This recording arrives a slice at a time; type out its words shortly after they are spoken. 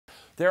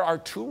There are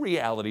two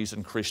realities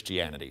in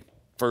Christianity.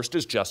 First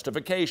is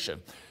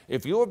justification.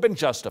 If you have been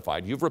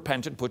justified, you've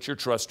repented, put your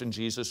trust in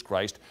Jesus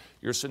Christ,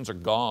 your sins are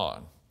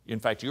gone. In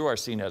fact, you are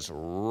seen as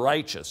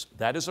righteous.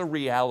 That is a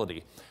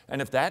reality.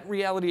 And if that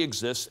reality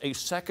exists, a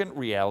second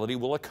reality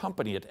will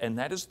accompany it, and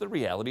that is the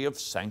reality of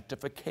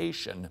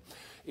sanctification.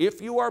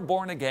 If you are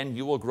born again,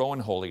 you will grow in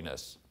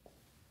holiness.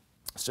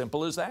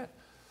 Simple as that.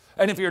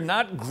 And if you're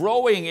not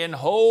growing in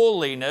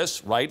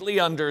holiness, rightly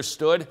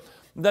understood,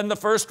 then the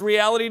first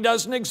reality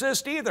doesn't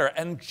exist either.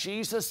 And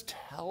Jesus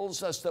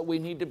tells us that we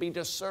need to be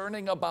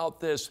discerning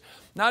about this,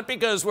 not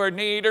because we're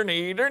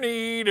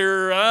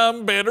neater,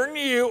 I'm better than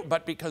you,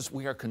 but because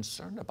we are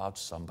concerned about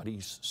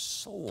somebody's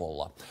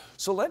soul.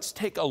 So let's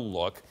take a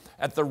look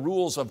at the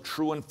rules of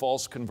true and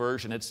false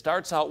conversion. It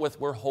starts out with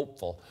we're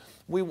hopeful.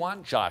 We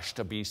want Josh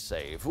to be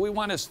saved. We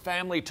want his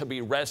family to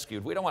be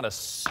rescued. We don't want to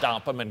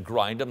stomp him and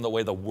grind him the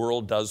way the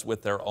world does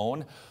with their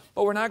own.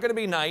 But we're not going to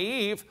be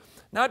naive,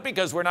 not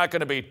because we're not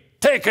going to be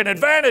taken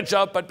advantage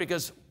of, but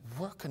because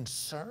we're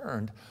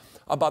concerned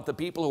about the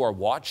people who are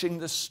watching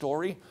this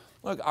story.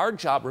 Look, our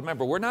job,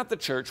 remember, we're not the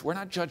church. We're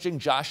not judging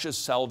Josh's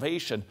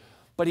salvation,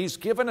 but he's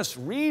given us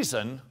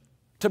reason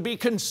to be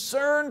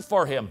concerned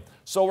for him.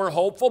 So we're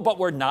hopeful, but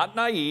we're not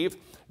naive.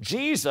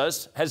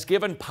 Jesus has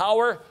given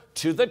power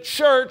to the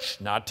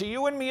church, not to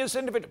you and me as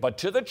individuals, but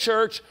to the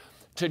church,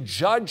 to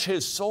judge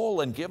his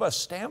soul and give a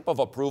stamp of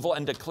approval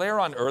and declare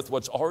on earth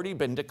what's already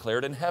been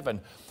declared in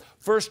heaven.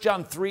 1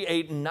 John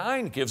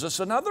 3:8-9 gives us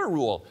another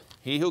rule.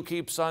 He who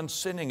keeps on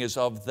sinning is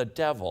of the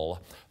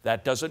devil.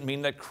 That doesn't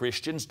mean that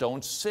Christians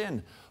don't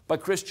sin, but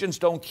Christians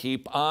don't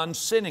keep on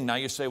sinning. Now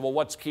you say, well,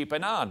 what's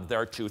keeping on?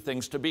 There are two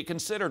things to be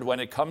considered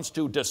when it comes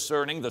to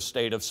discerning the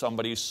state of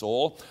somebody's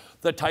soul: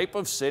 the type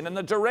of sin and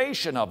the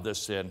duration of the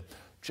sin.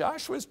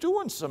 Josh was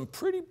doing some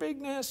pretty big,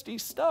 nasty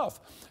stuff.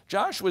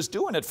 Josh was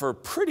doing it for a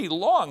pretty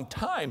long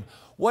time.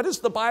 What does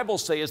the Bible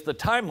say is the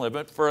time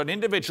limit for an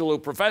individual who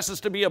professes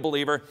to be a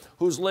believer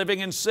who's living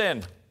in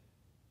sin?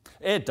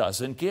 It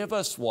doesn't give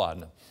us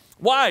one.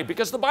 Why?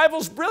 Because the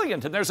Bible's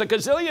brilliant, and there's a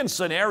gazillion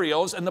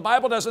scenarios, and the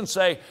Bible doesn't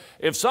say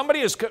if somebody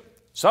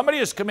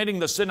is committing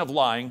the sin of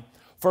lying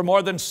for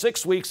more than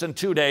 6 weeks and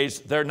 2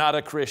 days, they're not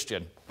a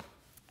Christian.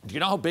 Do you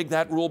know how big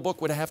that rule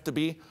book would have to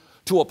be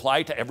to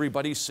apply to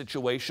everybody's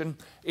situation?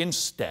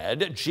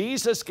 Instead,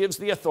 Jesus gives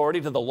the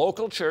authority to the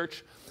local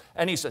church,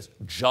 and he says,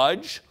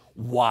 judge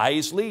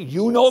wisely.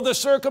 You know the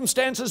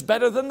circumstances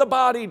better than the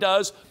body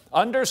does.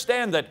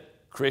 Understand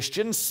that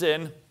Christians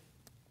sin,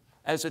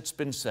 as it's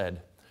been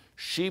said.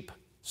 Sheep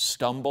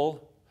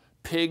stumble,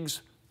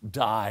 pigs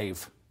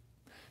dive.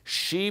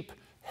 Sheep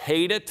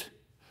hate it,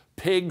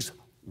 pigs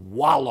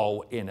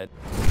wallow in it.